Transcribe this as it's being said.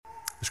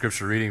The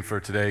scripture reading for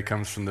today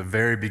comes from the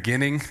very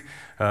beginning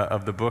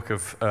of the book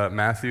of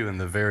Matthew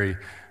and the very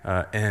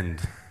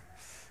end.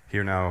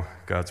 Hear now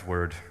God's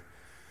word.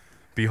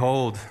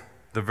 Behold,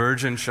 the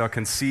virgin shall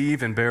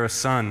conceive and bear a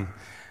son,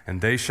 and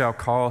they shall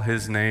call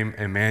his name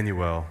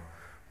Emmanuel,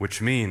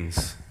 which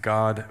means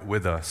God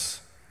with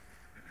us.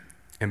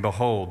 And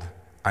behold,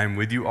 I am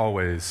with you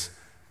always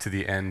to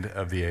the end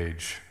of the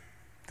age.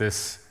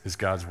 This is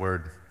God's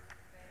word.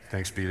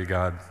 Thanks be to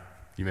God.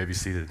 You may be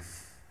seated.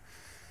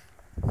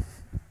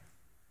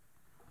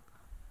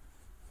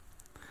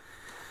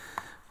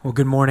 Well,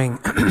 good morning.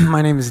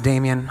 My name is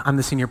Damien. I'm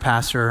the senior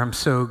pastor. I'm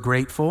so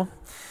grateful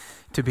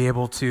to be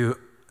able to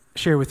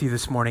share with you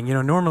this morning. You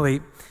know, normally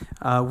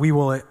we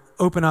will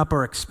open up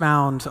or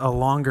expound a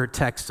longer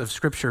text of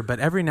Scripture, but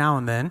every now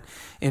and then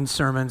in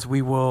sermons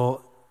we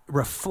will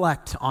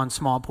reflect on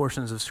small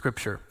portions of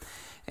Scripture,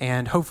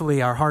 and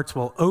hopefully our hearts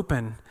will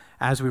open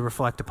as we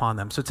reflect upon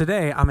them. So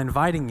today I'm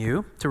inviting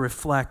you to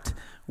reflect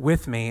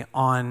with me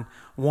on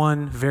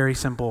one very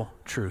simple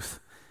truth.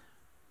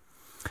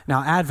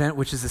 Now, Advent,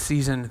 which is the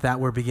season that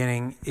we're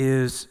beginning,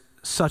 is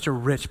such a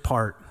rich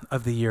part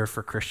of the year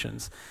for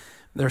Christians.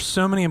 There are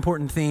so many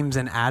important themes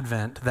in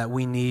Advent that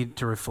we need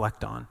to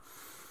reflect on.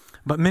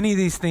 But many of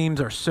these themes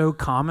are so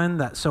common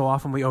that so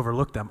often we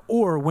overlook them.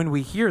 Or when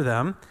we hear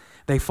them,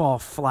 they fall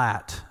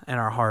flat in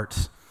our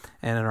hearts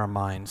and in our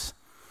minds.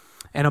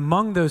 And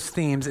among those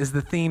themes is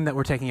the theme that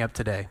we're taking up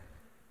today,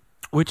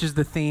 which is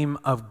the theme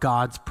of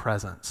God's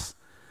presence.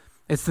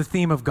 It's the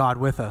theme of God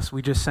with us.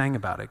 We just sang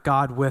about it.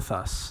 God with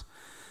us.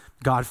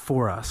 God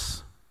for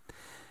us.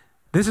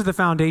 This is the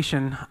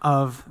foundation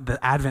of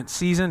the Advent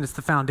season. It's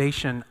the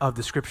foundation of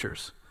the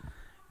Scriptures.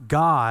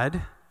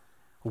 God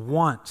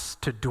wants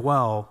to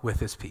dwell with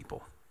his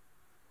people.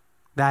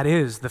 That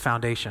is the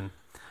foundation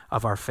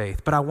of our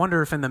faith. But I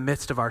wonder if in the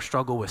midst of our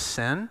struggle with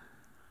sin,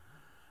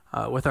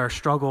 with our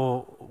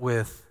struggle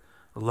with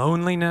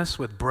loneliness,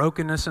 with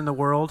brokenness in the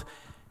world,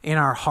 in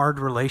our hard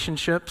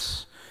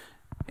relationships,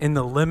 in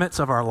the limits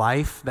of our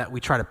life that we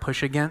try to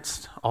push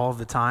against all of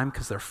the time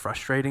because they're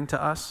frustrating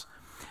to us.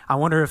 I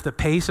wonder if the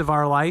pace of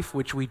our life,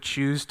 which we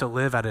choose to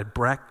live at a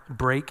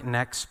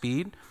breakneck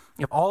speed,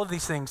 if all of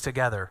these things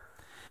together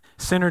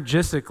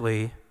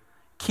synergistically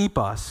keep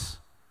us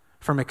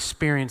from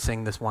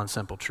experiencing this one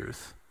simple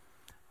truth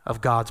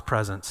of God's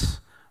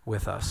presence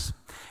with us.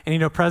 And you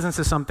know, presence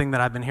is something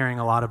that I've been hearing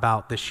a lot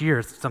about this year.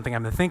 It's something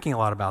I've been thinking a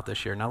lot about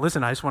this year. Now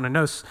listen, I just want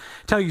to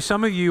tell you,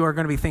 some of you are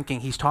going to be thinking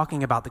he's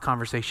talking about the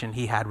conversation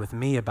he had with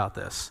me about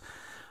this.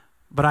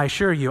 But I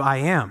assure you, I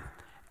am.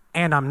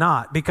 And I'm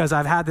not, because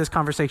I've had this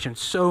conversation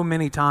so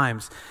many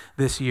times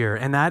this year.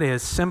 And that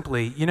is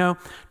simply,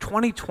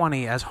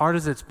 2020, as hard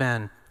as it's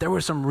been, there were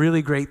some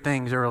really great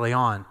things early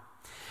on.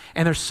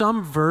 And there's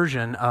some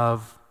version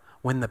of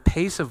when the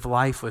pace of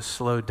life was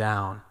slowed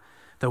down,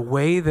 the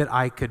way that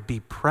I could be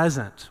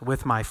present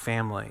with my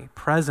family,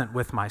 present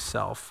with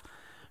myself,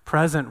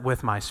 present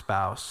with my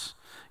spouse,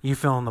 you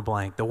fill in the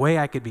blank. The way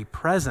I could be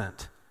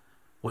present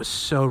was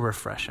so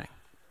refreshing.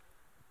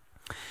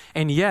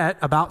 And yet,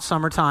 about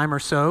summertime or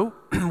so,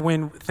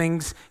 when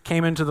things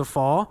came into the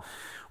fall,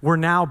 we're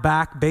now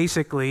back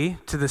basically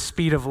to the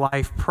speed of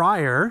life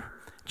prior,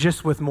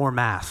 just with more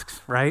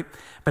masks, right?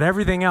 But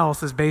everything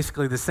else is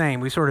basically the same.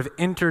 We sort of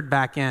entered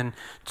back in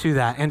to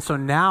that. And so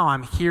now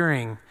I'm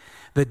hearing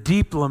the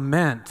deep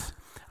lament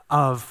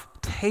of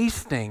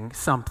tasting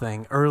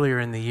something earlier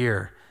in the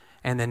year,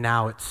 and then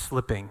now it's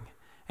slipping,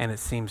 and it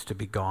seems to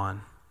be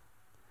gone.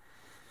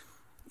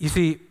 You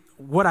see,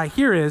 what I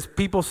hear is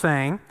people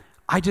saying,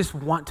 I just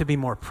want to be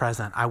more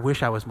present. I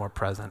wish I was more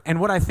present.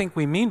 And what I think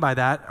we mean by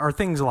that are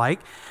things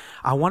like,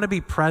 I want to be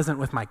present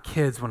with my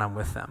kids when I'm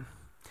with them.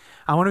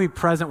 I want to be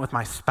present with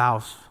my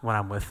spouse when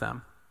I'm with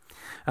them.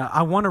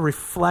 I want to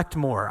reflect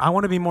more. I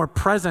want to be more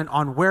present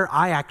on where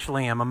I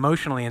actually am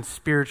emotionally and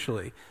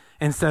spiritually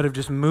instead of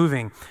just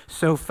moving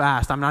so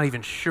fast. I'm not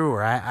even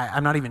sure.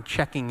 I'm not even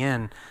checking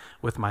in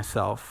with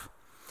myself.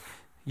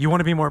 You want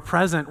to be more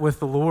present with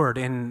the Lord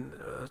in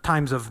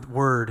times of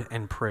word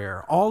and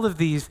prayer. All of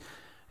these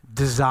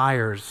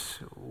desires,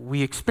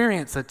 we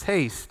experience a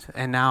taste,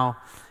 and now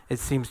it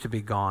seems to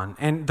be gone.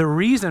 And the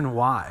reason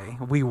why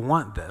we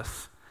want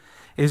this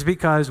is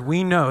because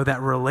we know that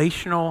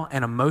relational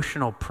and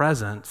emotional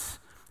presence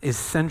is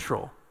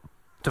central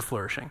to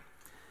flourishing.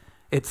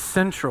 It's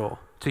central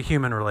to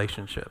human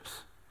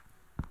relationships.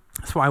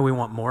 That's why we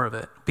want more of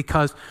it,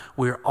 because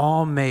we're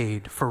all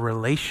made for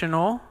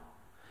relational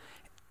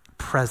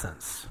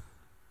presence.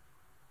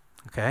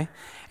 Okay?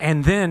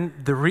 And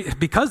then,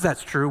 because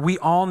that's true, we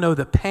all know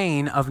the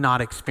pain of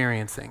not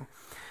experiencing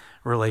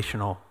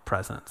relational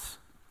presence.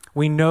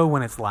 We know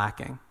when it's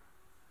lacking.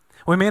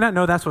 We may not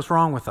know that's what's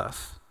wrong with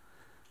us,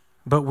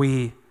 but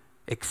we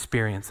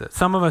experience it.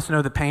 Some of us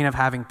know the pain of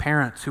having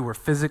parents who were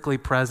physically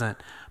present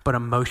but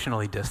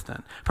emotionally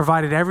distant,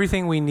 provided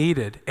everything we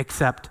needed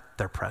except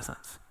their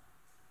presence.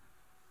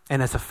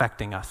 And it's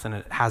affecting us, and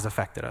it has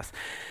affected us.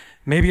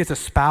 Maybe it's a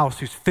spouse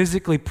who's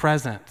physically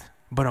present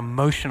but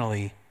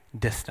emotionally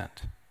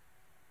distant.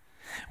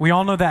 We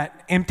all know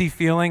that empty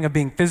feeling of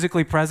being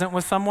physically present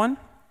with someone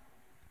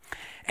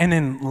and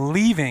then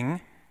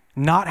leaving,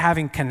 not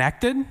having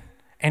connected,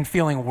 and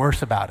feeling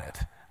worse about it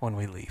when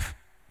we leave.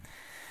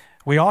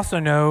 We also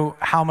know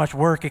how much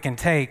work it can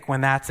take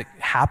when that's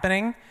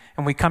happening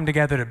and we come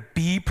together to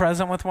be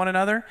present with one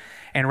another,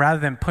 and rather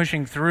than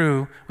pushing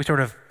through, we sort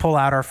of pull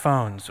out our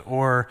phones,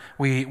 or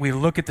we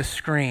look at the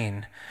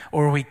screen,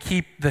 or we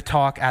keep the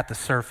talk at the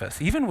surface.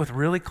 Even with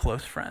really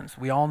close friends,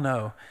 we all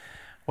know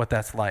what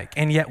that's like.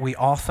 And yet we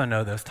also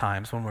know those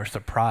times when we're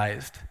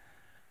surprised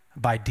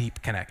by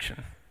deep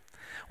connection.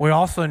 We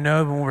also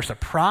know when we're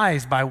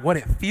surprised by what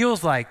it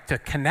feels like to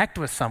connect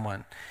with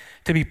someone,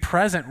 to be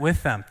present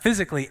with them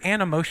physically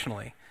and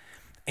emotionally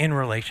in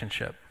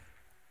relationship.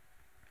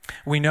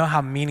 We know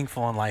how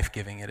meaningful and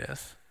life-giving it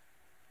is.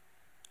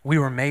 We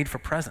were made for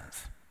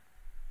presence.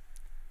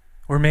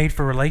 We're made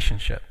for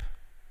relationship.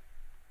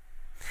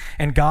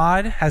 And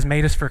God has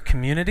made us for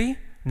community,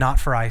 not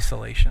for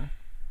isolation.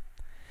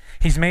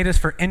 He's made us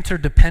for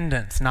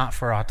interdependence, not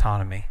for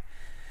autonomy.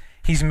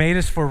 He's made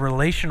us for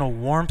relational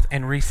warmth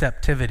and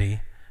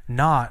receptivity,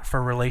 not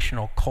for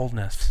relational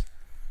coldness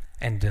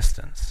and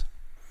distance.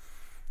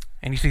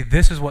 And you see,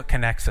 this is what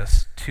connects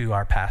us to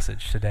our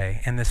passage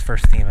today in this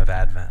first theme of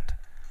Advent.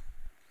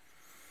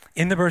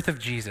 In the birth of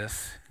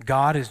Jesus,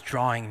 God is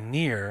drawing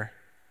near,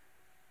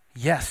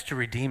 yes, to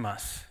redeem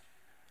us,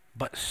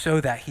 but so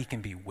that he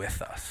can be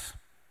with us,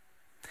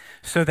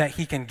 so that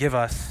he can give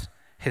us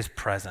his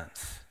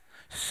presence,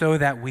 so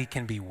that we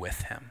can be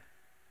with him.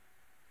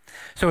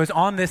 So it's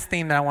on this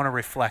theme that I want to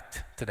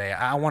reflect today.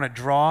 I want to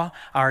draw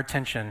our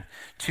attention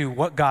to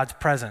what God's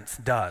presence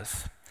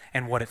does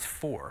and what it's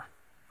for.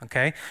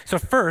 Okay? So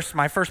first,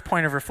 my first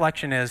point of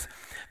reflection is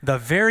the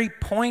very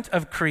point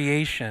of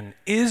creation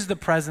is the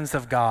presence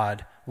of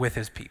God with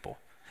his people.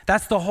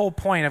 That's the whole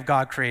point of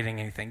God creating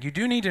anything. You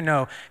do need to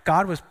know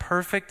God was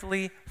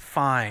perfectly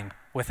fine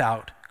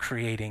without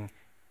creating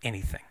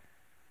anything.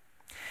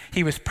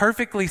 He was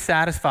perfectly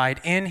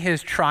satisfied in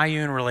his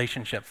triune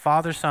relationship,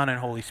 Father, Son, and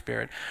Holy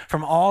Spirit,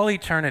 from all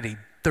eternity.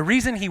 The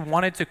reason he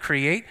wanted to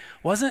create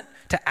wasn't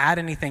to add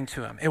anything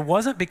to him. It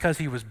wasn't because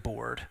he was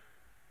bored.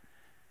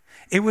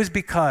 It was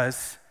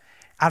because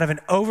out of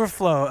an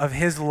overflow of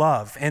his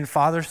love in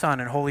Father, Son,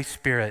 and Holy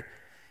Spirit,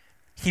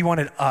 he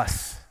wanted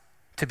us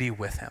to be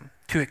with him,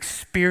 to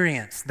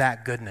experience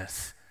that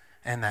goodness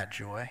and that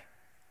joy.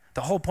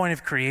 The whole point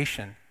of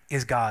creation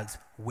is God's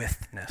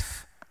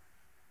withness.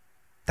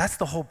 That's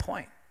the whole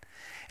point.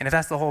 And if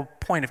that's the whole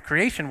point of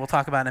creation, we'll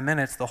talk about in a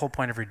minute, it's the whole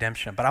point of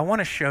redemption. But I want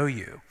to show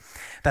you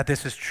that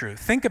this is true.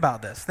 Think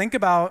about this. Think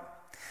about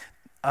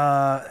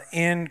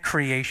in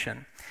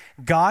creation.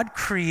 God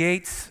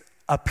creates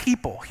a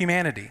people,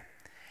 humanity,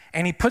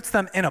 and he puts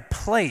them in a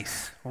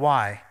place.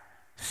 Why?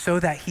 So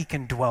that he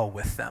can dwell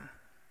with them.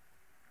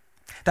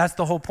 That's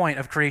the whole point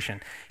of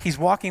creation. He's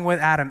walking with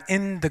Adam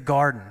in the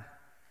garden.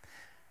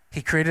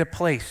 He created a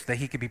place that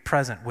he could be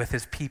present with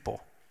his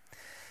people.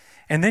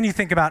 And then you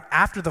think about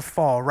after the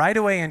fall, right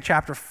away in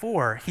chapter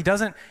 4, he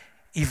doesn't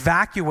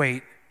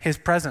evacuate his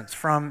presence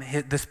from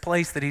this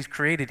place that he's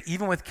created.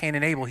 Even with Cain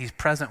and Abel, he's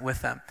present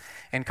with them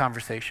in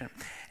conversation.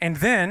 And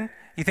then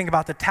you think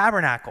about the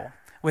tabernacle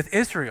with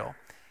Israel.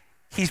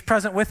 He's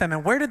present with them.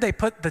 And where did they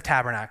put the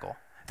tabernacle?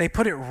 They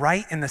put it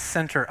right in the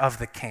center of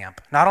the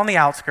camp. Not on the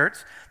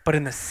outskirts, but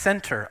in the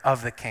center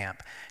of the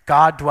camp.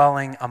 God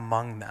dwelling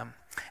among them.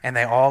 And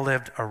they all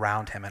lived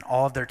around him, and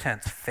all of their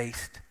tents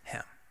faced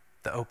him,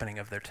 the opening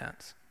of their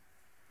tents.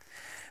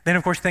 Then,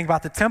 of course, think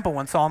about the temple.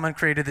 When Solomon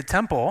created the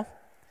temple,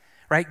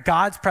 right?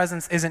 God's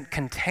presence isn't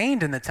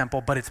contained in the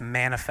temple, but it's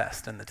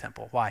manifest in the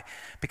temple. Why?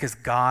 Because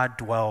God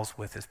dwells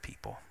with his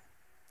people.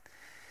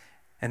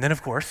 And then,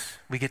 of course,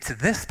 we get to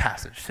this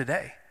passage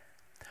today.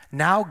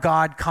 Now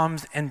God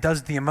comes and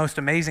does the most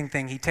amazing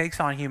thing. He takes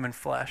on human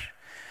flesh.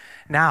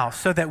 Now,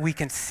 so that we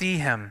can see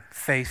him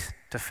face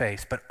to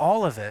face. But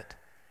all of it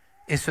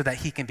is so that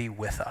he can be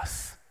with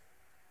us.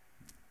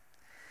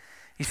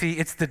 You see,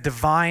 it's the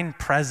divine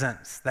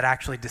presence that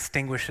actually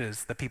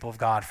distinguishes the people of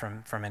God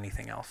from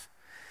anything else.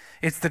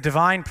 It's the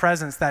divine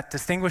presence that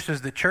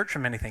distinguishes the church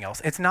from anything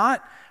else. It's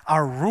not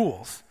our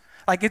rules.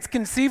 Like, it's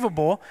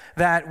conceivable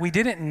that we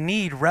didn't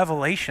need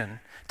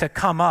revelation to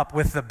come up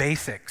with the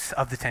basics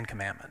of the Ten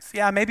Commandments.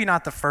 Yeah, maybe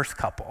not the first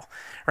couple,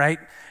 right?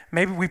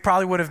 Maybe we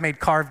probably would have made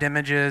carved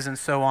images and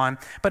so on.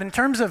 But in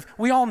terms of,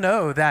 we all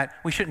know that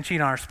we shouldn't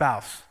cheat on our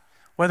spouse.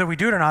 Whether we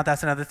do it or not,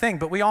 that's another thing.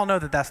 But we all know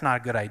that that's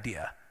not a good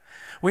idea.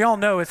 We all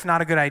know it's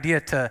not a good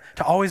idea to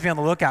always be on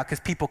the lookout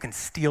because people can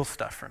steal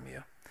stuff from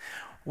you.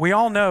 We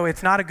all know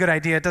it's not a good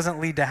idea. It doesn't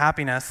lead to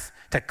happiness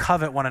to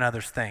covet one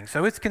another's things.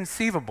 So it's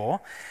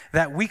conceivable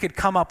that we could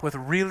come up with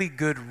really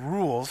good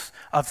rules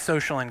of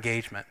social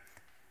engagement.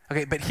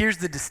 Okay, but here's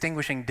the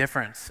distinguishing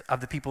difference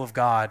of the people of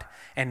God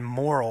and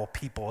moral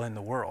people in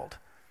the world.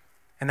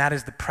 And that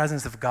is the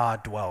presence of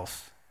God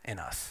dwells in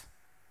us.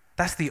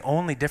 That's the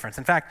only difference.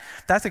 In fact,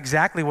 that's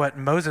exactly what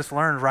Moses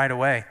learned right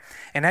away.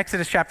 In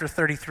Exodus chapter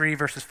 33,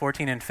 verses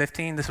 14 and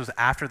 15, this was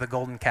after the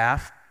golden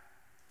calf.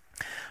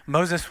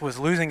 Moses was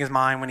losing his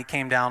mind when he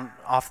came down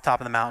off the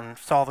top of the mountain,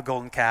 saw the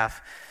golden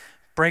calf,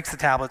 breaks the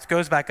tablets,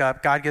 goes back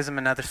up. God gives him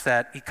another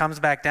set. He comes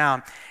back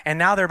down. And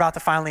now they're about to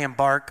finally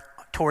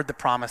embark toward the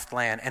promised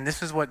land. And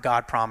this is what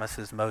God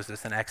promises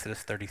Moses in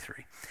Exodus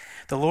 33.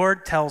 The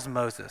Lord tells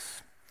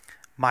Moses,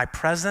 my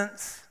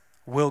presence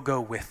will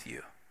go with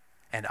you,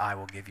 and I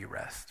will give you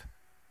rest.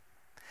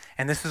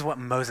 And this is what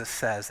Moses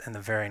says in the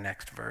very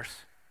next verse.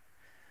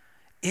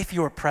 If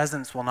your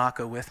presence will not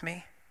go with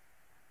me,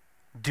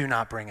 do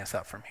not bring us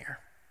up from here.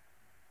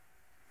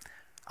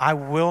 I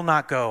will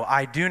not go.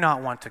 I do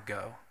not want to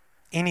go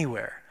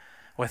anywhere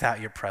without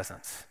your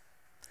presence.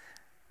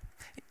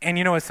 And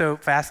you know what's so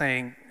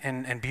fascinating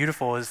and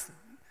beautiful is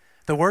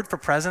the word for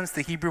presence,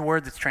 the Hebrew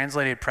word that's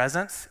translated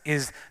presence,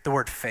 is the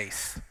word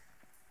face.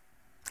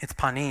 It's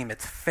panim,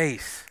 it's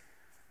face.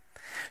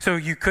 So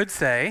you could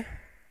say,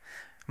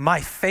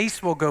 my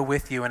face will go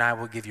with you and I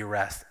will give you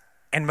rest.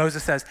 And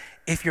Moses says,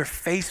 if your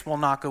face will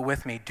not go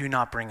with me, do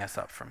not bring us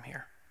up from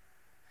here.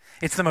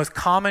 It's the most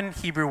common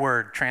Hebrew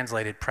word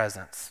translated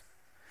presence.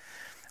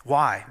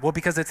 Why? Well,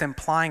 because it's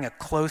implying a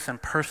close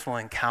and personal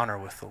encounter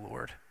with the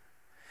Lord.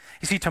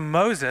 You see, to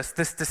Moses,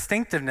 this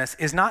distinctiveness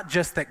is not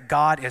just that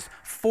God is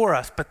for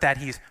us, but that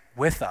he's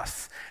with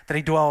us, that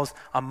he dwells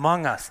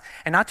among us.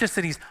 And not just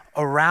that he's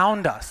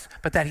around us,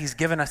 but that he's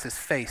given us his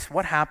face.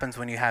 What happens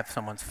when you have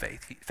someone's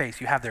face?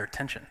 You have their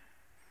attention.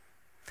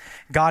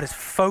 God is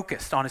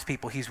focused on his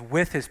people. He's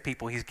with his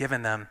people. He's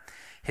given them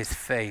his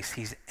face.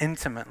 He's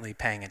intimately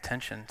paying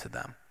attention to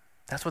them.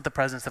 That's what the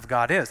presence of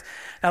God is.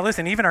 Now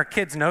listen, even our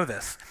kids know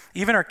this.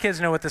 Even our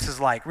kids know what this is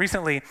like.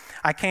 Recently,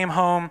 I came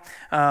home.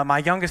 My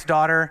youngest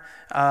daughter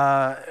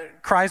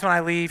cries when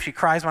I leave. She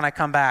cries when I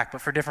come back,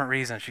 but for different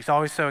reasons. She's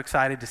always so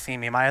excited to see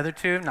me. My other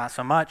two, not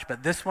so much,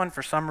 but this one,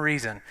 for some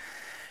reason,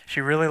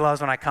 she really loves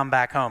when I come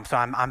back home. So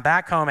I'm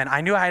back home, and I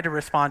knew I had to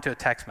respond to a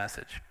text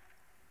message.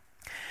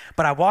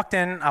 But I walked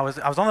in, I was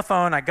on the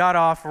phone, I got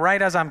off right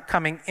as I'm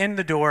coming in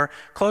the door,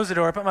 close the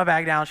door, put my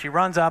bag down, she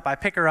runs up, I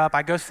pick her up,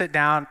 I go sit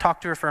down,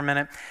 talk to her for a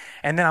minute,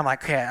 and then I'm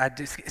like, okay,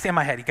 it's in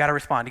my head, you gotta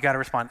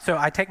respond. So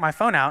I take my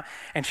phone out,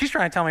 and she's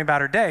trying to tell me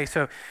about her day,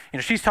 so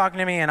she's talking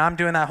to me, and I'm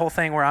doing that whole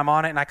thing where I'm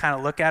on it, and I kind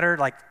of look at her,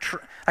 like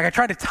I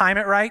try to time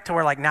it right to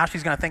where like now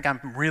she's gonna think I'm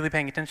really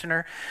paying attention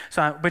to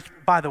her, which,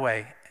 by the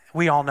way,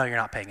 we all know you're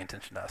not paying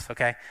attention to us,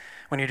 okay,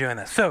 when you're doing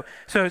this. So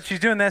she's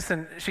doing this,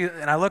 and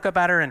I look up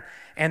at her,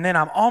 and then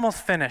I'm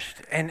almost finished,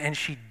 and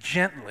she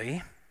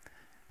gently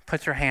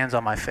puts her hands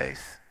on my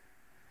face,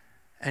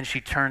 and she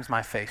turns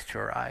my face to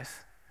her eyes,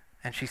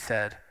 and she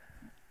said,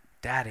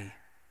 Daddy,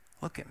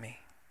 look at me.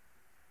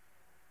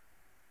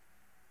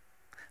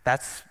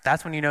 That's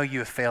when you know you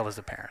have failed as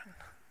a parent.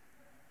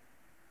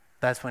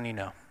 That's when you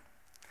know.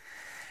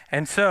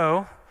 And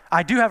so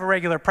I do have a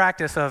regular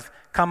practice of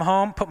come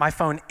home, put my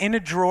phone in a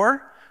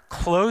drawer,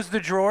 close the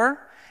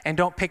drawer, and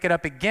don't pick it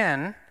up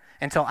again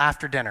until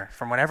after dinner.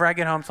 From whenever I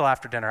get home till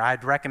after dinner,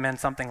 I'd recommend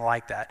something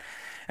like that.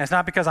 And it's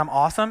not because I'm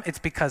awesome, it's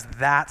because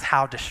that's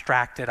how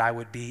distracted I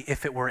would be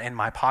if it were in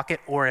my pocket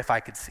or if I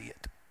could see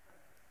it.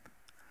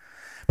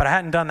 But I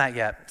hadn't done that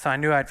yet, so I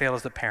knew I'd fail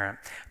as a parent.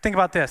 Think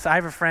about this. I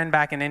have a friend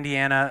back in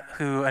Indiana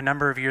who a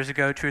number of years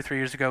ago, 2 or 3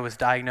 years ago, was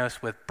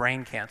diagnosed with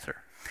brain cancer.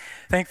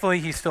 Thankfully,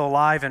 he's still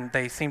alive, and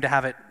they seem to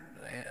have it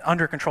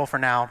under control for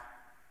now.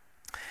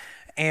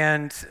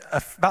 And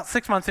about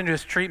 6 months into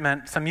his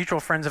treatment, some mutual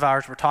friends of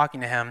ours were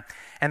talking to him,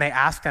 and they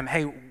asked him,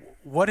 hey,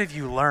 what have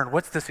you learned?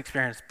 What's this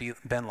experience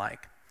been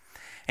like?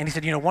 And he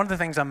said, one of the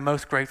things I'm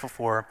most grateful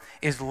for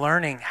is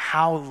learning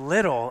how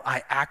little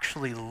I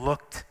actually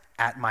looked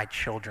at my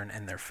children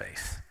in their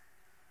face.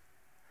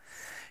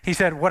 He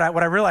said, what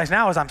I realize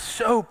now is I'm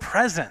so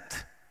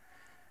present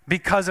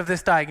because of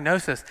this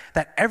diagnosis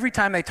that every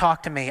time they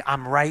talk to me,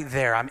 I'm right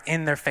there. I'm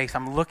in their face.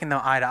 I'm looking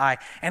them eye to eye.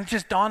 And it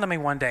just dawned on me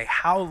one day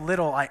how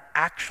little I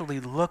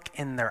actually look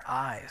in their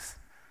eyes.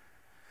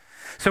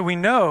 So we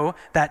know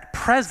that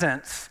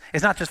presence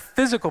is not just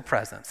physical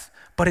presence,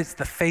 but it's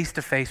the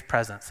face-to-face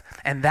presence.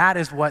 And that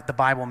is what the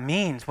Bible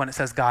means when it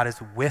says God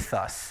is with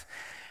us.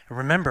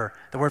 Remember,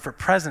 the word for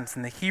presence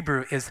in the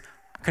Hebrew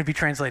could be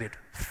translated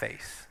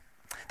face.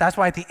 That's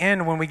why at the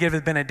end, when we give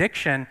a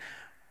benediction,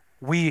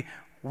 we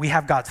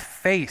have God's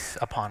face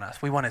upon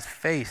us. We want his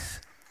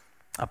face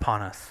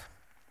upon us.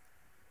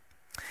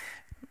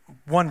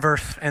 One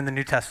verse in the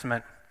New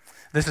Testament,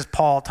 this is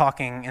Paul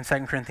talking in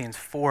 2 Corinthians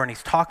 4, and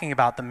he's talking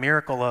about the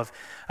miracle of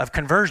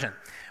conversion.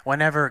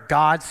 Whenever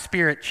God's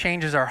Spirit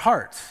changes our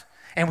hearts,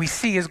 and we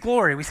see his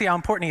glory, we see how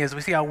important he is,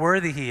 we see how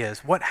worthy he is,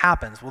 what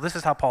happens? Well, this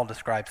is how Paul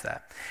describes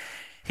that.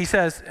 He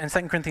says in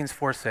 2 Corinthians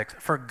 4:6,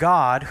 for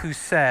God who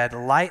said,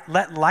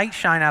 let light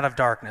shine out of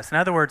darkness. In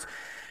other words,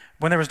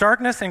 when there was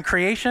darkness in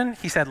creation,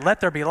 he said,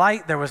 let there be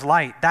light, there was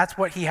light. That's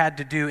what he had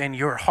to do in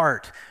your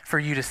heart for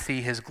you to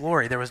see his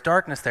glory. There was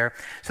darkness there.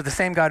 So the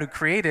same God who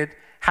created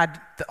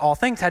all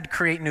things had to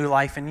create new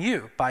life in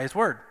you by his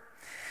word.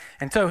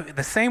 And so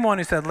the same one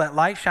who said, let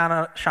light shine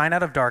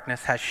out of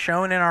darkness has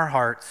shone in our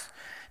hearts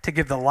to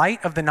give the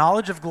light of the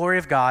knowledge of glory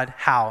of God,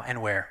 how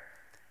and where?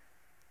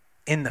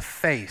 In the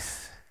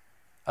face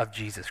of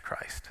Jesus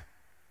Christ.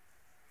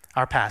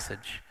 Our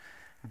passage,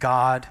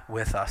 God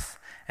with us,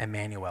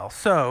 Emmanuel.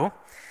 So,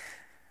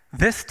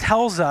 this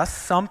tells us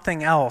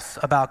something else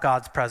about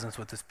God's presence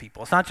with his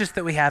people. It's not just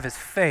that we have his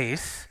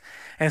face,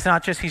 and it's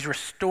not just he's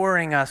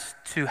restoring us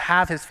to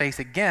have his face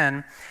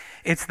again.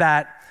 It's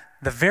that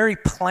the very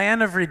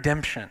plan of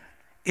redemption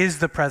is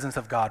the presence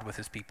of God with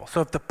his people.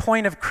 So if the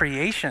point of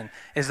creation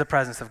is the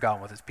presence of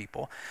God with his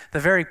people, the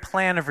very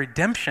plan of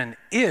redemption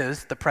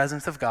is the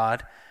presence of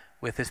God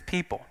with his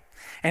people.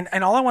 And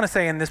all I want to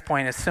say in this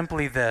point is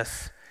simply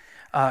this: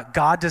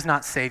 God does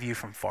not save you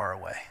from far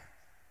away.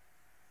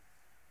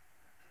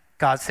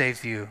 God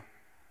saves you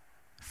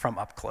from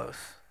up close.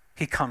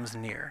 He comes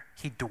near.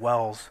 He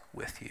dwells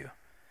with you.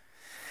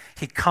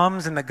 He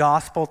comes in the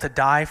gospel to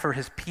die for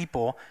his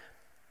people,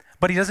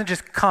 but he doesn't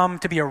just come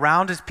to be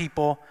around his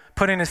people,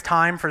 put in his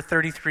time for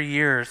 33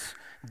 years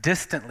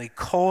distantly,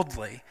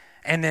 coldly,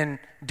 and then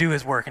do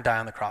his work and die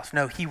on the cross.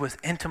 No, he was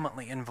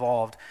intimately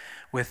involved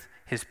with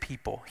his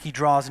people. He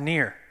draws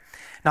near,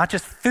 not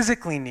just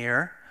physically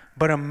near,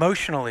 but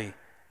emotionally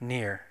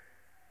near.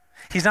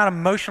 He's not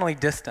emotionally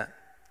distant.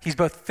 He's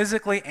both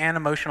physically and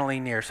emotionally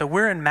near. So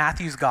we're in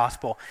Matthew's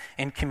gospel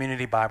in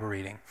Community Bible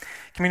Reading.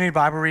 Community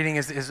Bible Reading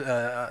is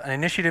an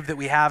initiative that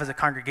we have as a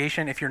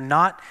congregation. If you're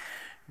not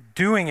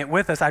doing it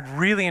with us, I'd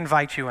really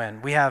invite you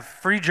in. We have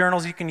free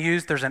journals you can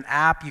use. There's an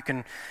app. You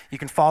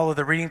can follow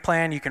the reading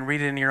plan. You can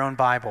read it in your own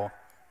Bible.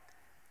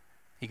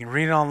 You can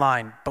read it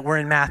online, but we're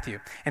in Matthew.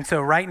 And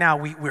so right now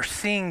we're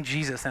seeing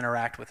Jesus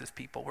interact with his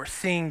people. We're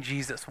seeing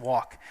Jesus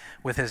walk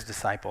with his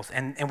disciples.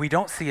 And we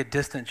don't see a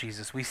distant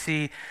Jesus. We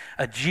see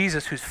a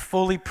Jesus who's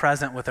fully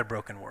present with a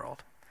broken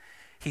world.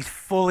 He's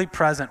fully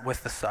present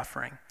with the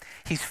suffering.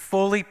 He's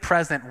fully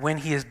present when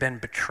he has been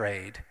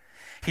betrayed.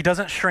 He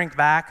doesn't shrink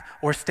back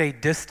or stay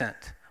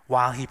distant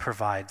while he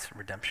provides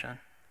redemption.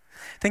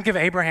 Think of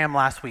Abraham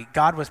last week.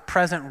 God was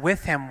present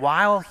with him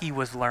while he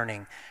was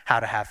learning how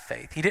to have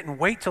faith. He didn't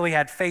wait till he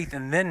had faith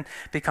and then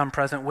become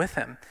present with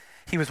him.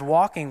 He was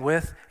walking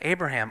with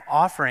Abraham,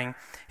 offering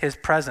his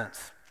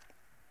presence.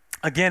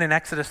 Again, in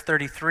Exodus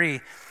 33,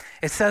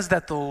 it says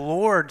that the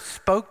Lord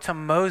spoke to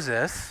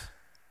Moses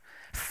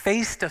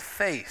face to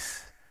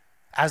face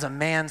as a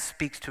man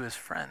speaks to his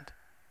friend.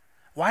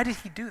 Why did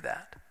he do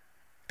that?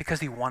 Because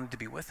he wanted to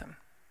be with him.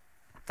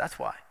 That's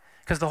why.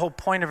 Because the whole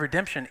point of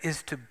redemption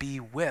is to be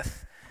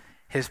with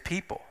his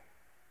people.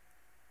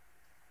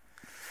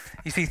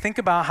 You see, think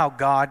about how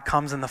God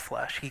comes in the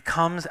flesh. He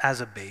comes as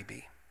a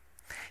baby.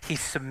 He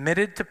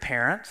submitted to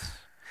parents.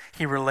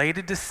 He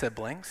related to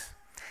siblings.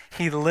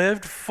 He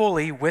lived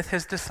fully with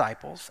his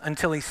disciples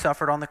until he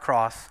suffered on the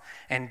cross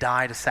and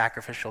died a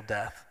sacrificial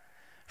death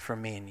for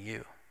me and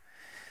you.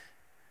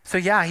 So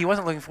yeah, he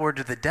wasn't looking forward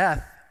to the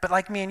death, but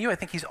like me and you, I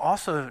think he's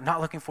also not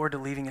looking forward to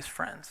leaving his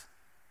friends.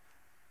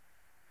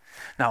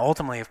 Now,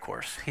 ultimately, of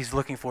course, he's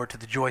looking forward to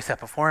the joy set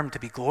before him to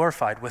be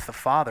glorified with the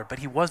Father, but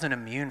he wasn't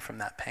immune from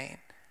that pain,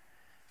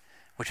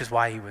 which is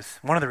why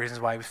one of the reasons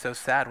why he was so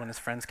sad when his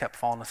friends kept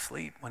falling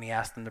asleep when he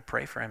asked them to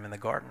pray for him in the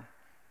garden,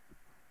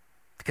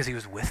 because he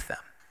was with them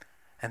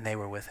and they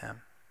were with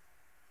him.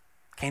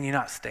 Can you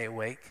not stay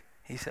awake?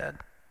 He said.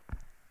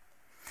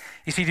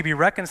 You see, to be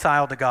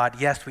reconciled to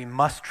God, yes, we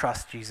must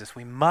trust Jesus.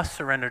 We must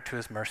surrender to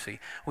his mercy.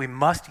 We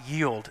must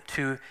yield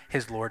to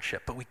his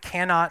lordship. But we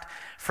cannot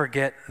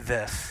forget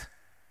this.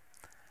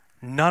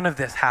 None of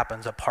this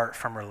happens apart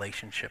from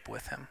relationship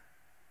with him.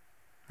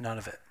 None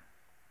of it.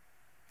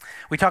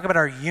 We talk about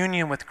our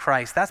union with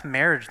Christ. That's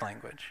marriage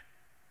language.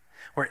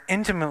 We're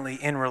intimately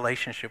in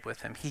relationship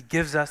with him. He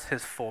gives us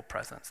his full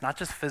presence, not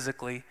just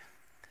physically,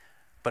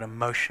 but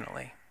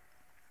emotionally.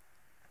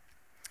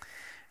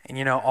 And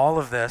you know, all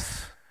of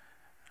this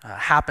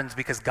happens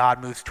because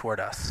God moves toward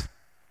us.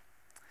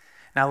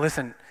 Now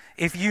listen,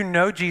 if you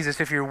know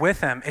Jesus, if you're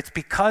with him, it's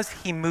because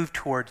he moved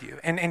toward you.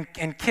 And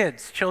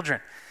kids,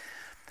 children,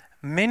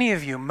 many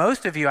of you,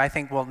 most of you, I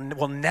think,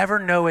 will never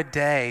know a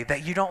day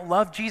that you don't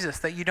love Jesus,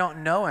 that you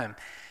don't know him.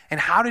 And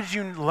how did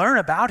you learn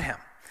about him?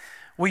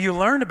 Well, you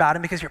learned about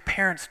him because your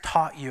parents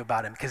taught you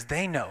about him, because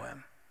they know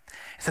him.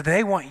 So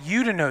they want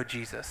you to know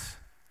Jesus.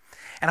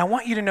 And I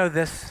want you to know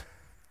this,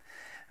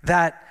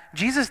 that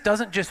Jesus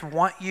doesn't just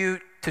want you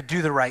to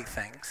do the right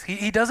things.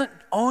 He doesn't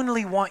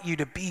only want you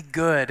to be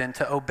good and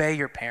to obey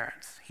your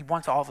parents. He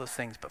wants all those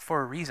things, but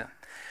for a reason.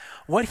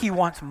 What he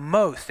wants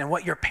most, and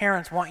what your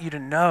parents want you to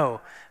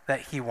know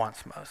that he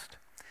wants most,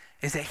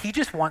 is that he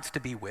just wants to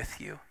be with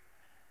you.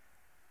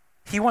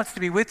 He wants to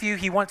be with you.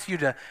 He wants you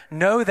to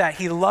know that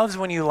he loves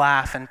when you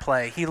laugh and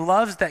play. He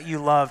loves that you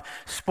love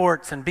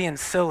sports and being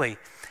silly.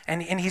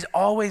 And he's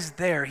always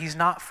there. He's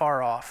not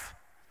far off.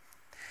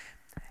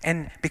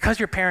 And because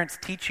your parents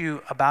teach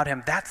you about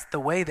him, that's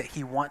the way that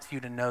he wants you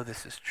to know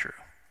this is true.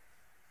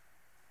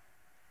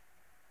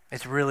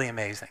 It's really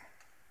amazing.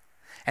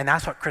 And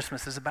that's what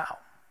Christmas is about,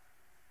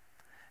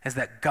 is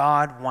that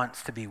God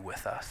wants to be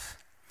with us.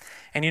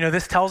 And you know,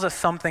 this tells us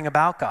something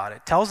about God.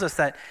 It tells us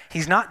that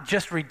he's not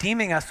just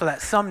redeeming us so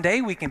that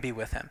someday we can be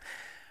with him,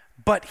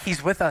 but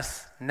he's with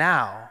us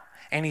now,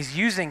 and he's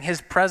using his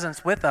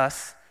presence with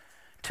us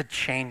to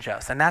change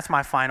us. And that's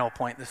my final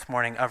point this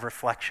morning of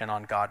reflection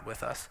on God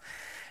with us.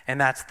 And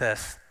that's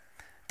this: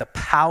 the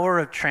power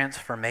of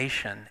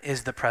transformation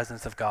is the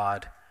presence of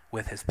God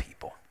with his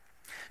people.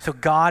 So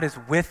God is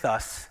with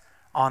us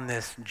on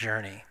this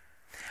journey.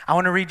 I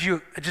want to read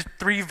you just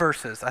 3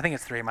 verses, I think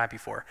it's 3, it might be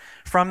 4,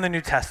 from the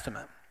New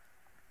Testament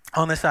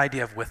on this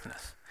idea of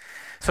witness.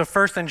 So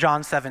first in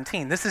John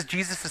 17, this is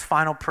Jesus'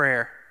 final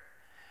prayer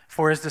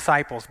for his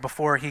disciples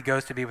before he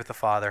goes to be with the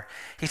Father.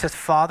 He says,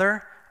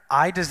 Father,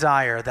 I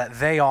desire that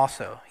they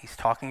also, he's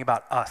talking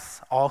about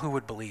us, all who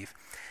would believe,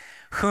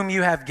 whom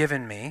you have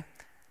given me,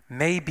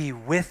 may be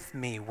with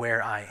me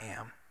where I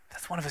am.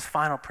 That's one of his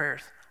final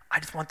prayers. I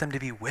just want them to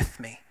be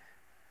with me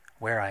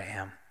where I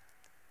am.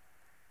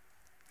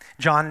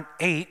 John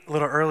 8, a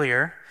little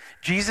earlier,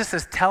 Jesus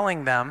is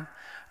telling them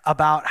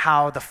about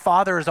how the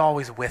Father is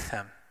always with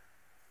him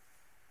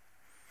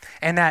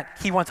and that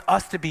he wants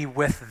us to be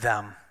with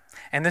them.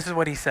 And this is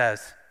what he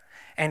says.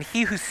 And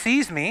he who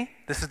sees me,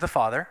 this is the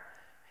Father,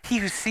 he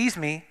who sees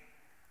me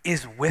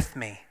is with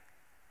me.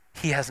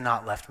 He has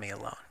not left me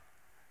alone.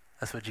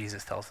 That's what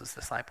Jesus tells his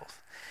disciples.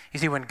 You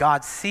see, when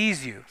God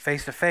sees you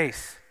face to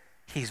face,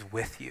 he's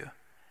with you,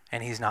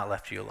 and he's not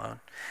left you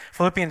alone.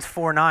 Philippians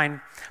 4:9,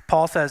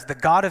 Paul says, the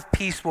God of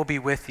peace will be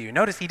with you.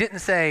 Notice he didn't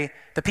say,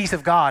 the peace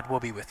of God will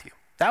be with you.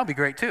 That would be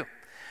great too.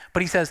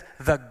 But he says,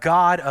 the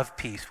God of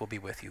peace will be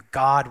with you.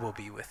 God will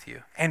be with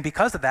you. And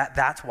because of that,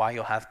 that's why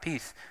you'll have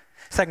peace.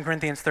 2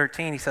 Corinthians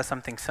 13, he says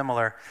something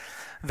similar.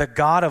 The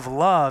God of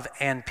love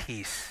and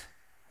peace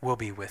will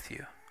be with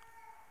you.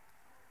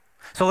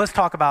 So let's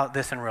talk about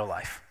this in real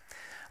life.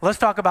 Let's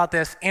talk about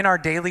this in our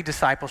daily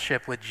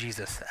discipleship with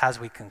Jesus as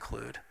we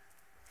conclude.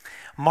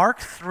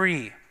 Mark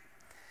 3.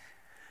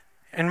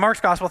 In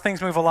Mark's gospel,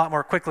 things move a lot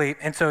more quickly,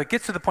 and so it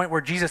gets to the point where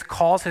Jesus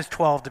calls his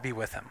 12 to be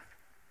with him.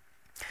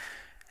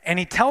 And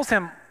he tells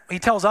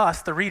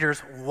us, the readers,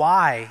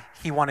 why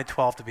he wanted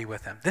 12 to be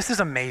with him. This is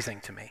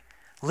amazing to me.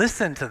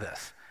 Listen to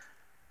this.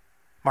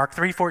 Mark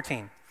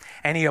 3:14.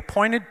 And he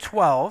appointed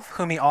 12,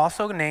 whom he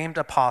also named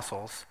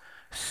apostles,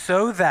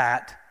 so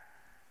that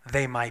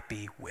they might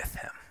be with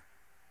him.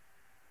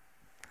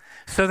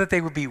 So that they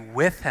would be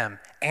with him,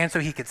 and so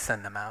he could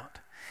send them out.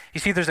 You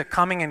see, there's a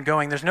coming and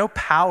going. There's no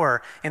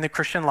power in the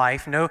Christian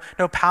life, no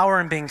power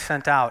in being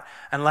sent out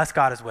unless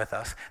God is with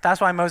us. That's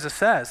why Moses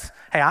says,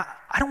 hey,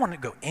 I don't want to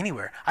go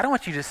anywhere. I don't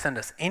want you to send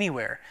us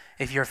anywhere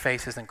if your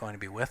face isn't going to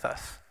be with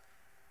us.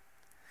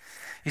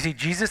 You see,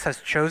 Jesus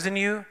has chosen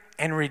you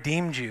and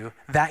redeemed you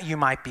that you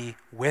might be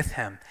with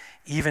him,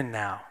 even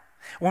now.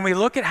 When we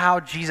look at how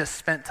Jesus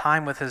spent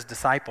time with his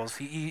disciples,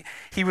 he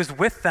was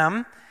with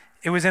them.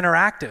 It was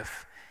interactive.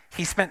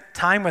 He spent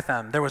time with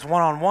them. There was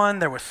one-on-one.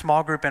 There was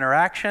small group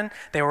interaction.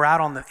 They were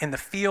out in the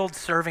field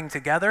serving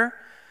together.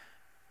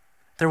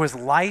 There was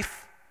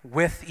life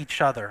with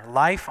each other,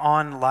 life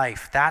on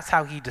life. That's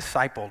how he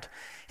discipled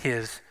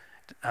his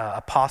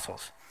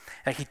apostles.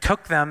 And he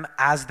took them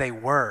as they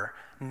were.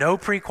 No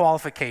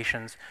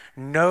pre-qualifications,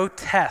 no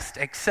test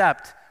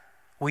except,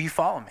 will you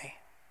follow me?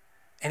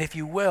 And if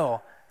you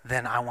will,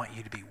 then I want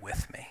you to be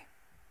with me.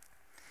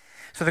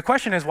 So the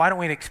question is, why don't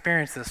we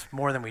experience this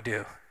more than we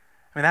do?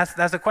 I mean,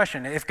 that's the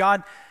question. If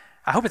God,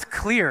 I hope it's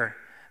clear,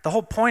 the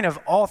whole point of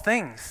all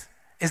things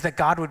is that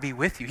God would be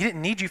with you. He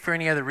didn't need you for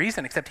any other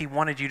reason except he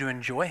wanted you to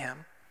enjoy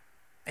him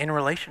in a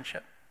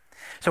relationship.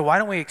 So why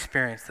don't we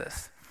experience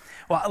this?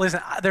 Well,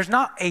 listen, there's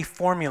not a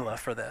formula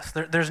for this.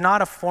 There's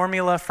not a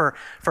formula for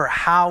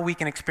how we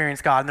can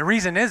experience God. And the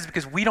reason is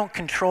because we don't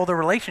control the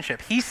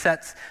relationship. He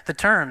sets the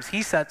terms.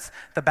 He sets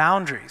the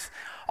boundaries.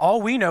 All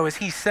we know is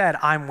he said,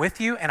 I'm with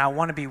you and I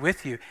want to be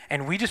with you.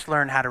 And we just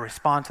learn how to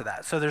respond to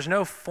that. So there's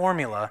no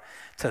formula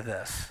to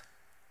this.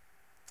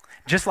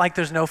 Just like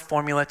there's no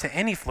formula to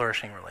any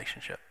flourishing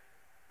relationship.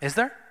 Is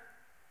there?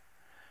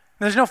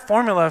 There's no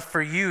formula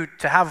for you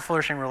to have a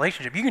flourishing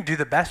relationship. You can do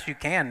the best you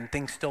can and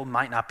things still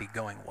might not be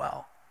going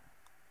well.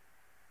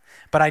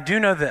 But I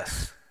do know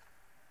this.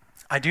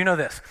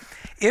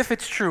 If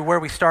it's true where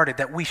we started,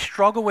 that we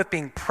struggle with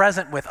being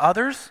present with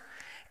others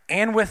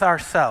and with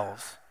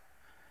ourselves,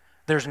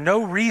 there's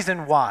no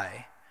reason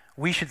why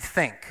we should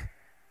think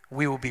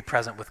we will be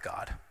present with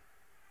God.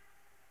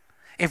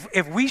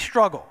 If we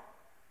struggle,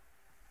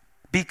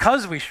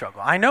 because we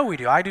struggle, I know we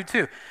do, I do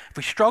too. If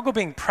we struggle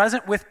being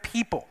present with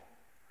people,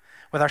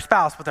 with our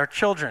spouse, with our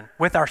children,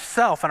 with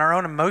ourselves and our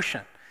own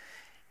emotion,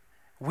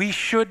 it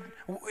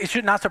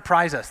should not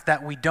surprise us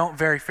that we don't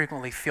very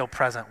frequently feel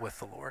present with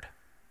the Lord.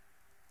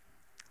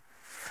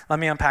 Let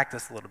me unpack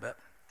this a little bit.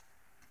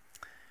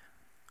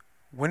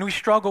 When we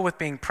struggle with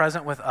being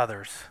present with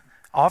others,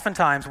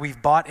 oftentimes we've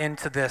bought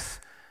into this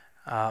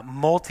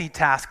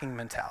multitasking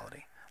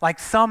mentality. Like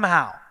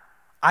somehow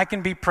I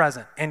can be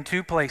present in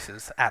 2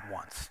 places at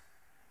once.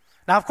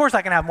 Now, of course,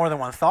 I can have more than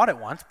one thought at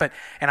once,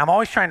 and I'm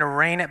always trying to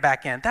rein it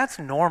back in. That's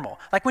normal.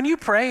 Like when you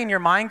pray and your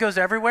mind goes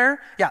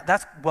everywhere, yeah,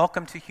 that's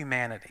welcome to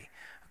humanity.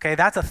 Okay,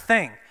 that's a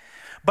thing.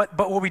 But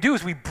what we do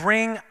is we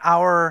bring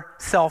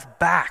ourselves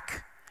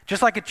back,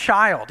 just like a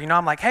child. You know,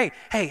 I'm like, hey,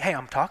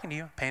 I'm talking to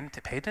you. Pay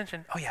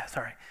attention. Oh yeah,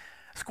 sorry.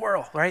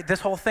 Squirrel, right?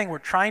 This whole thing, we're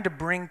trying to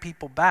bring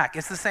people back.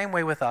 It's the same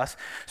way with us.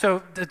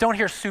 So don't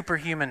hear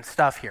superhuman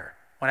stuff here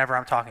whenever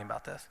I'm talking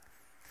about this.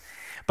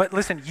 But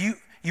listen,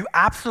 you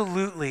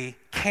absolutely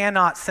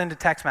cannot send a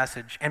text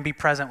message and be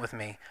present with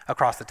me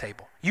across the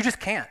table. You just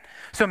can't.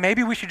 So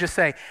maybe we should just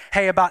say,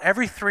 hey, about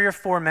every 3 or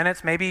 4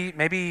 minutes,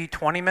 maybe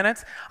 20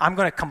 minutes, I'm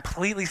going to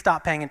completely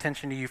stop paying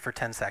attention to you for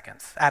 10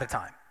 seconds at a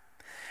time.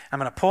 I'm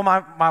going to pull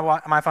my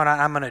phone out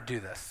and I'm going to do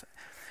this,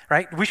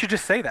 right? We should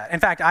just say that. In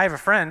fact, I have a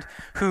friend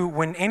who,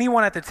 when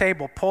anyone at the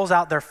table pulls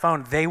out their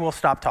phone, they will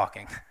stop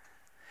talking.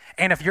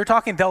 And if you're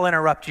talking, they'll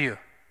interrupt you.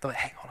 They'll be,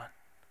 hey, hold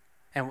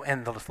on.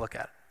 And they'll just look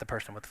at the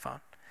person with the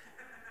phone.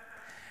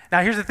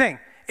 Now, here's the thing,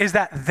 is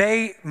that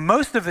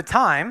most of the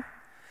time,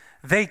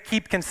 they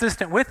keep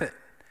consistent with it.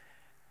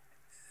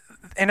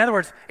 In other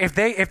words, if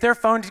their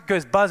phone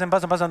goes buzzing,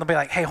 they'll be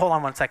like, hey, hold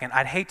on one second.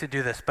 I'd hate to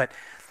do this, but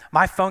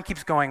my phone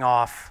keeps going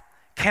off.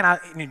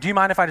 Do you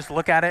mind if I just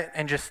look at it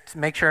and just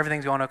make sure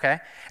everything's going okay?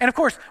 And of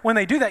course, when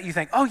they do that, you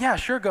think, oh yeah,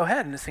 sure, go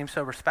ahead. And it seems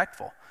so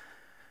respectful.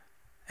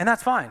 And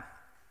that's fine.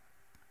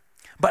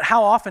 But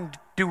how often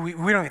do we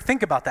don't even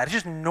think about that? It's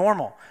just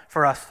normal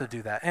for us to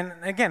do that. And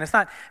again, it's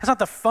not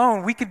the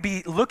phone. We could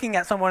be looking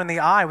at someone in the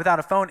eye without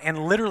a phone and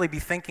literally be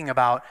thinking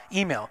about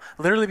email,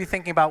 literally be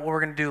thinking about what we're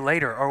going to do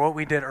later or what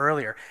we did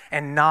earlier,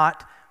 and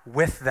not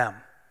with them.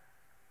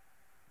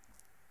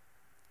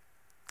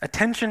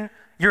 Attention,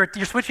 you're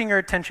switching your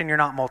attention, you're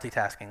not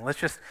multitasking. Let's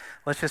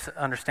just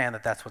understand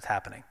that that's what's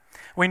happening.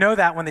 We know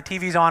that when the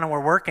TV's on and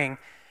we're working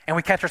and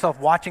we catch ourselves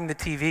watching the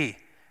TV.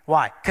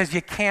 Why? Because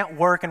you can't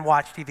work and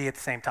watch TV at the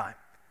same time.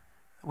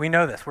 We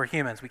know this. We're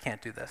humans. We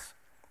can't do this.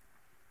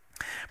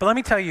 But let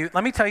me tell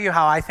you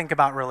how I think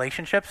about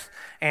relationships,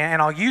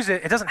 and I'll use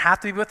it. It doesn't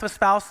have to be with a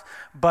spouse,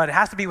 but it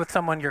has to be with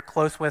someone you're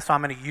close with, so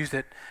I'm going to use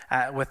it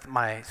with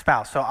my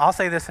spouse. So I'll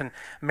say this in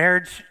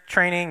marriage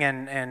training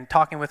and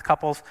talking with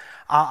couples.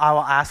 I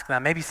will ask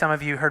them. Maybe some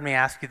of you heard me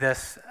ask you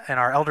this in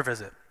our elder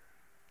visit.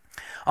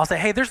 I'll say,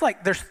 hey,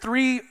 there's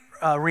 3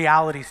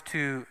 realities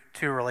to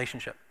a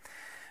relationship.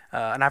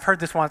 And I've heard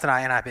this once, and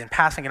I've been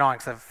passing it on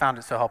because I've found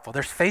it so helpful.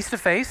 There's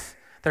face-to-face,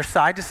 there's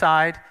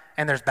side-to-side,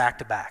 and there's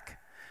back-to-back.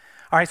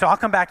 All right, so I'll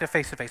come back to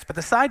face-to-face. But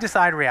the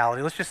side-to-side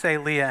reality, let's just say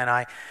Leah and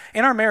I,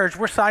 in our marriage,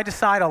 we're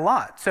side-to-side a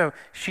lot. So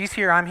she's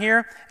here, I'm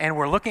here, and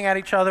we're looking at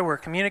each other, we're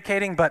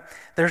communicating, but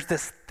there's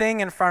this thing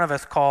in front of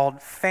us called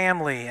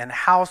family and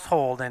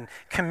household and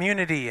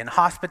community and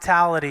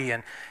hospitality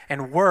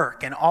and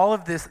work and all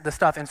of the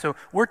stuff. And so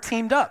we're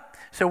teamed up.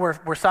 So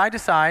we're side to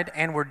side,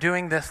 and we're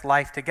doing this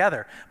life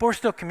together. But we're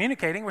still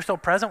communicating. We're still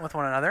present with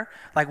one another.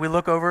 Like we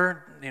look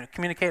over,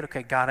 communicate.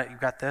 Okay, got it. You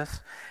got this.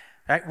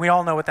 Right? We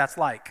all know what that's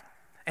like.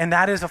 And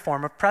that is a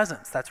form of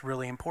presence. That's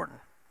really important.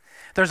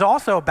 There's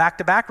also a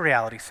back-to-back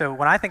reality. So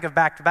when I think of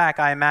back-to-back,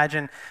 I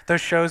imagine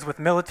those shows with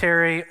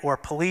military or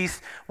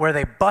police where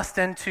they bust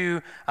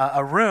into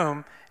a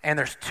room and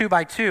there's 2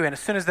 by 2, and as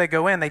soon as they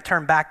go in, they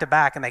turn back to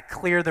back and they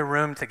clear the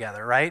room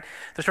together, right?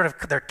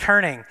 They're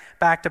turning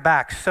back to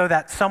back so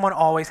that someone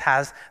always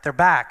has their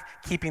back,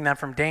 keeping them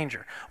from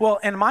danger. Well,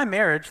 in my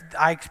marriage,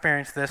 I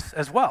experienced this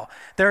as well.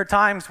 There are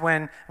times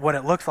when what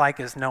it looks like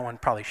is no one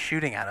probably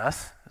shooting at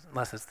us,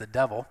 unless it's the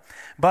devil.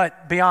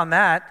 But beyond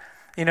that,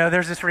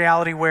 there's this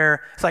reality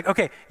where it's like,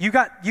 okay, you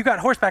got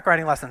horseback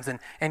riding lessons,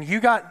 and you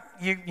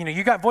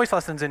got voice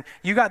lessons, and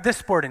you got this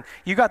sport, and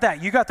you got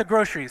that, you got the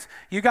groceries,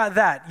 you got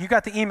that, you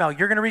got the email.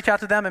 You're going to reach out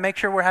to them and make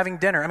sure we're having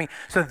dinner. I mean,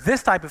 so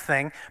this type of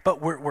thing,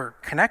 but we're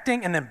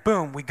connecting, and then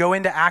boom, we go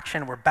into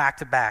action. We're back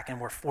to back, and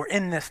we're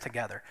in this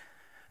together.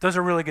 Those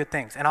are really good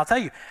things. And I'll tell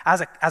you,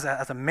 as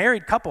a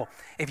married couple,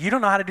 if you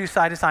don't know how to do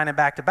side to side and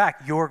back to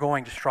back, you're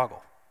going to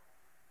struggle.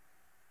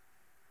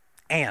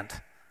 And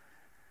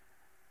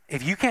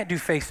if you can't do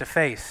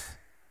face-to-face,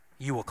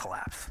 you will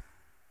collapse.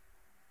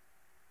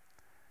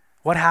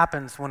 What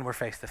happens when we're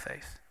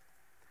face-to-face?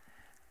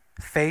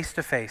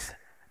 Face-to-face,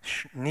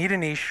 knee to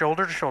knee,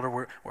 shoulder to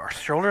shoulder, our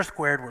shoulders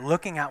squared, we're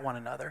looking at one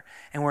another,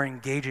 and we're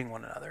engaging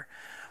one another.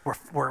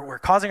 We're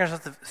causing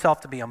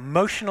ourselves to be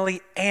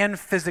emotionally and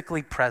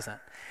physically present.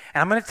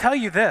 And I'm going to tell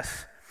you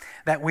this,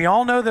 that we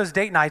all know those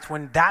date nights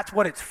when that's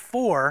what it's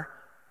for,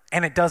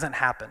 and it doesn't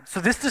happen. So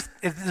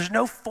there's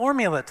no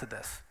formula to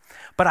this.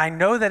 But I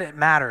know that it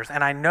matters,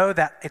 and I know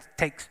that it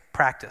takes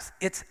practice.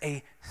 It's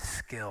a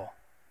skill.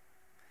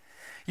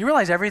 You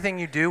realize everything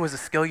you do was a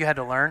skill you had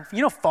to learn?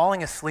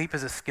 Falling asleep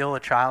is a skill a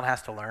child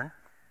has to learn.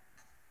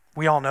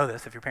 We all know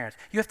this if you're parents.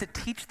 You have to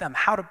teach them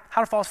how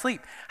to fall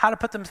asleep, how to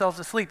put themselves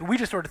to sleep. We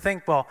just sort of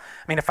think, well,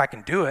 if I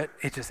can do it,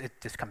 it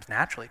just comes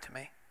naturally to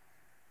me.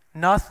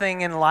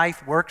 Nothing in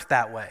life works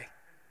that way.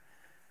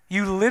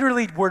 You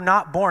literally were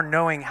not born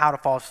knowing how to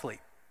fall asleep.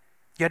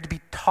 You had to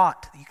be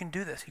taught that you can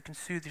do this. You can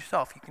soothe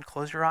yourself. You can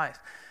close your eyes,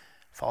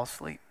 fall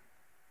asleep.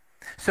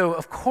 So,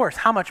 of course,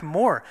 how much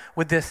more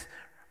would this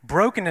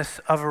brokenness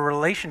of a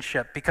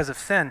relationship because of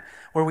sin,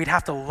 where we'd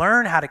have to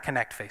learn how to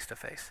connect face to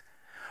face,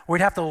 we'd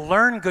have to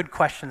learn good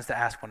questions to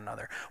ask one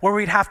another, where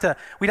we'd have to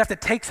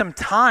take some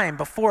time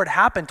before it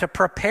happened to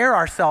prepare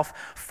ourselves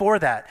for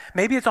that.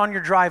 Maybe it's on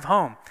your drive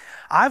home.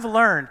 I've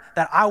learned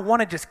that I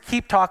want to just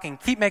keep talking,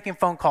 keep making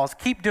phone calls,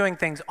 keep doing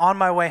things on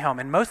my way home.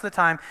 And most of the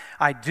time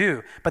I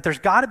do. But there's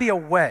got to be a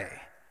way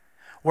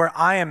where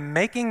I am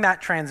making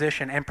that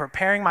transition and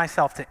preparing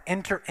myself to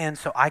enter in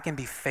so I can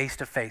be face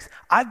to face.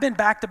 I've been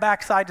back to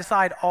back, side to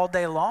side all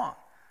day long.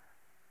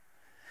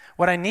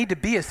 What I need to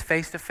be is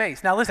face to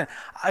face. Now listen,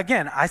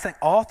 again, I think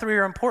all three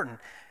are important.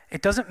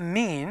 It doesn't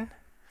mean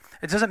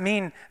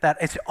that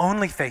it's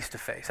only face to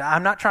face.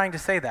 I'm not trying to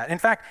say that. In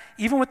fact,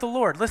 even with the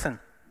Lord, listen,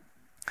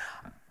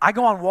 I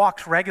go on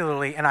walks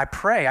regularly and I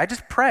pray. I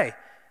just pray.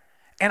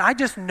 And I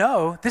just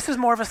know this is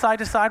more of a side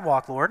to side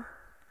walk, Lord.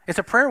 It's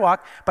a prayer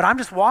walk, but I'm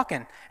just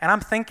walking and I'm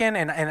thinking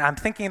and I'm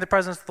thinking in the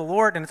presence of the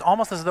Lord, and it's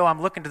almost as though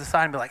I'm looking to the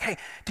side and be like, hey,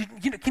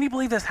 can you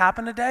believe this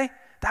happened today?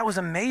 That was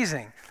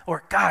amazing.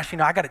 Or gosh,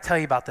 I got to tell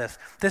you about this.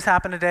 This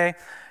happened today.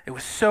 It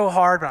was so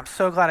hard, but I'm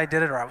so glad I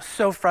did it, or I was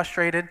so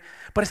frustrated.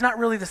 But it's not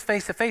really this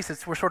face to face.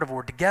 It's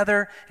we're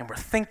together and we're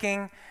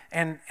thinking,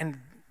 and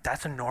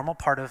that's a normal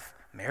part of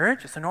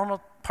marriage. It's a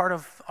normal part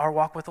of our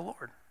walk with the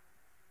Lord.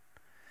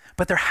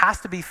 But there has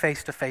to be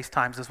face to face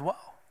times as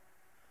well.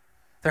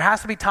 There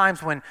has to be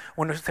times when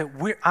we say,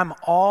 I'm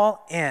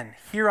all in.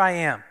 Here I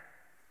am.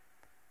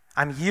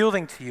 I'm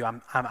yielding to you.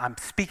 I'm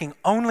speaking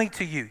only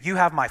to you. You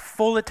have my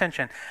full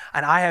attention,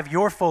 and I have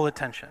your full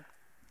attention.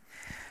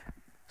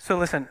 So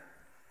listen,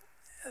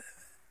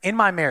 in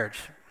my marriage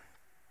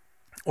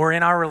or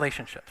in our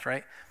relationships,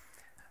 right?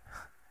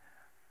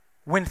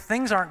 When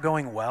things aren't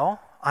going well,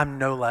 I'm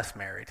no less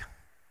married.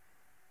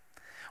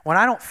 When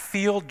I don't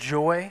feel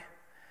joy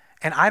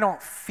and I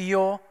don't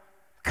feel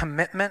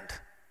commitment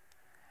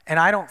and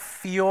I don't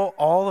feel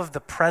all of the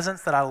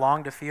presence that I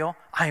long to feel,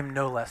 I am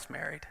no less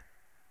married.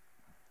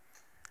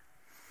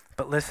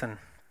 But listen,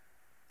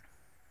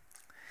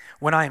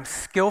 when I am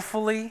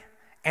skillfully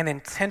and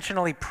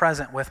intentionally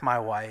present with my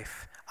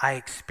wife, I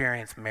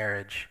experience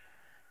marriage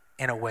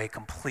in a way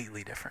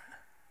completely different.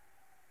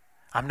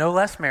 I'm no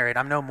less married,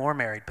 I'm no more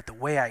married, but the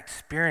way I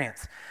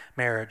experience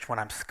marriage when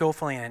I'm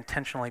skillfully and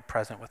intentionally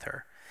present with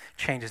her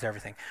changes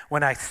everything.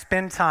 When I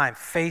spend time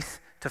face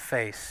to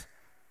face,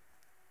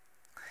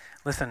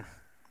 listen,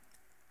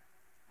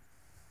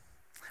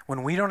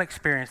 when we don't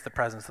experience the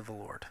presence of the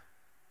Lord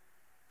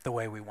the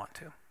way we want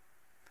to,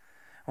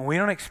 when we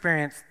don't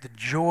experience the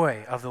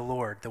joy of the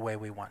Lord the way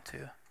we want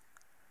to,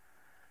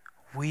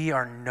 we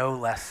are no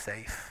less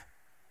safe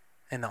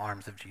in the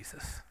arms of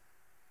Jesus.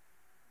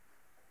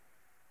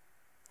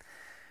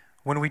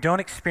 When we don't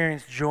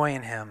experience joy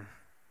in him,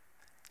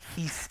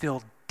 he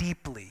still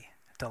deeply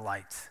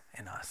delights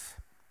in us,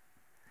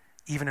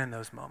 even in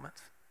those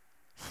moments.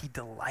 He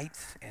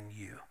delights in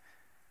you,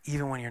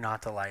 even when you're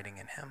not delighting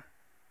in him.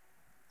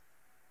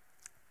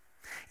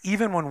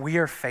 Even when we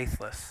are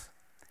faithless,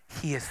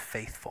 he is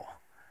faithful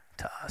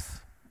to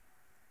us.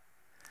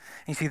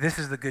 And you see, this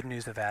is the good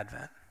news of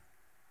Advent.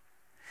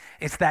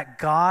 It's that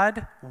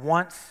God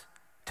wants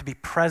to be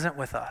present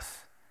with us.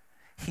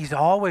 He's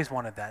always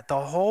wanted that. The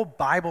whole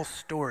Bible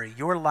story,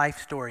 your life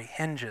story,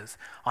 hinges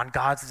on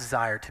God's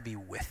desire to be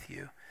with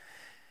you.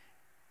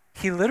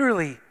 He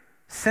literally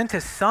sent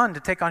his son to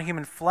take on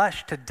human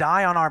flesh, to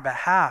die on our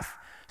behalf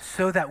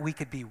so that we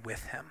could be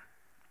with him.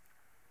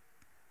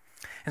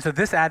 And so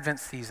this Advent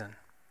season,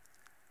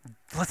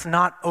 let's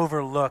not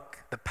overlook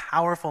the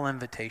powerful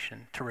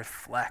invitation to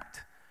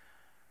reflect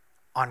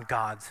on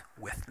God's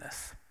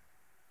witness.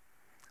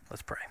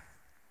 Let's pray.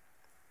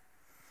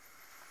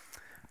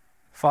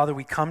 Father,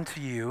 we come to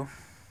you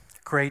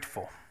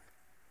grateful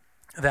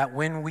that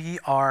when we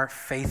are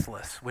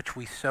faithless, which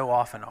we so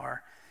often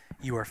are,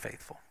 you are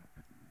faithful.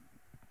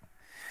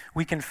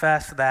 We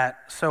confess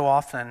that so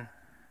often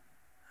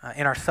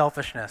in our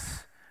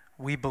selfishness,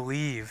 we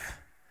believe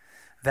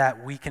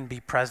that we can be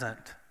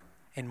present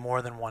in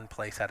more than one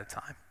place at a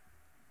time.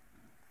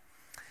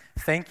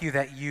 Thank you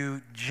that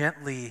you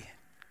gently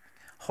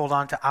hold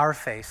on to our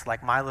face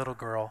like my little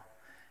girl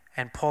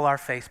and pull our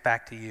face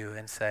back to you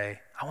and say,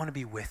 I want to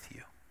be with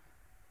you.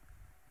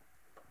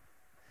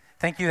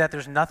 Thank you that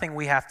there's nothing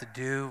we have to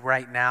do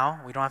right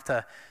now. We don't have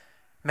to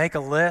make a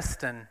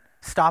list and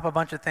stop a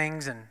bunch of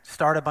things and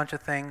start a bunch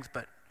of things,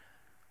 but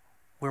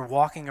we're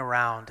walking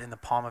around in the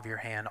palm of your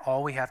hand.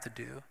 All we have to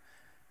do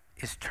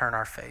is turn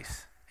our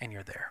face, and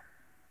you're there.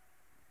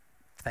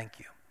 Thank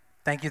you.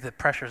 Thank you that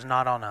pressure is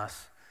not on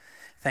us.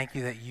 Thank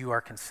you that you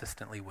are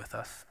consistently with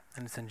us.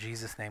 And it's in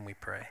Jesus' name we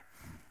pray.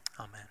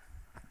 Amen.